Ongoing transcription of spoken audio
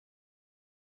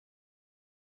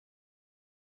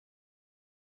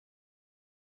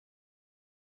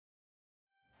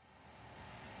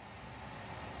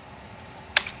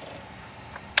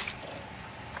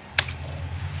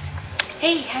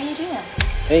Hey, how you doing?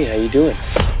 Hey, how you doing?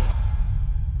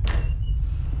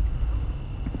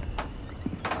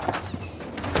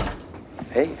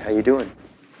 Hey, how you doing?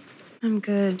 I'm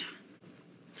good.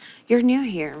 You're new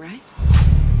here, right?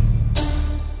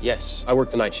 Yes, I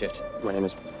work the night shift. My name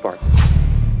is Bart.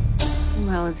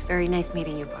 Well, it's very nice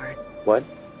meeting you, Bart. What?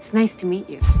 It's nice to meet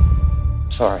you.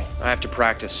 Sorry, I have to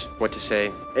practice what to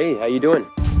say. Hey, how you doing?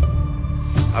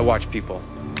 I watch people,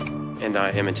 and I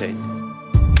imitate.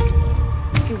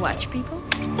 You watch people?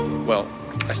 Well,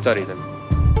 I study them.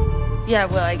 Yeah,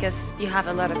 well, I guess you have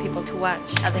a lot of people to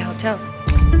watch at the hotel.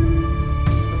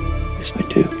 Yes, I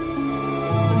do.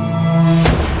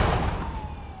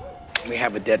 We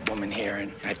have a dead woman here,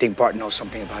 and I think Bart knows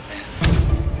something about that.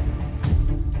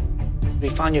 We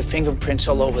found your fingerprints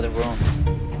all over the room.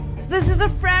 This is a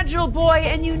fragile boy,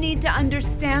 and you need to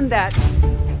understand that.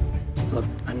 Look,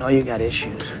 I know you got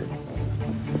issues,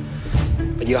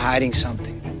 but you're hiding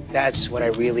something. That's what I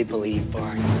really believe,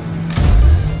 Bart.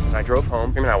 I drove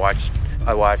home, and I watched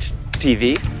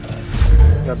TV.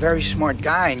 You're a very smart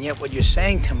guy, and yet what you're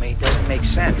saying to me doesn't make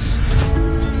sense.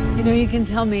 You know, you can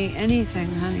tell me anything,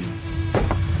 honey.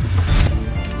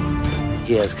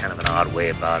 He has kind of an odd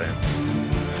way about it.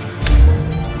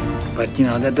 But, you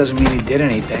know, that doesn't mean he did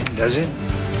anything, does it?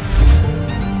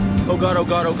 Oh God, oh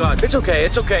God, oh God. It's okay,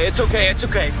 it's okay, it's okay, it's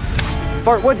okay.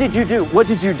 Bart, what did you do? What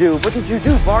did you do? What did you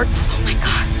do, Bart? Oh my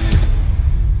God.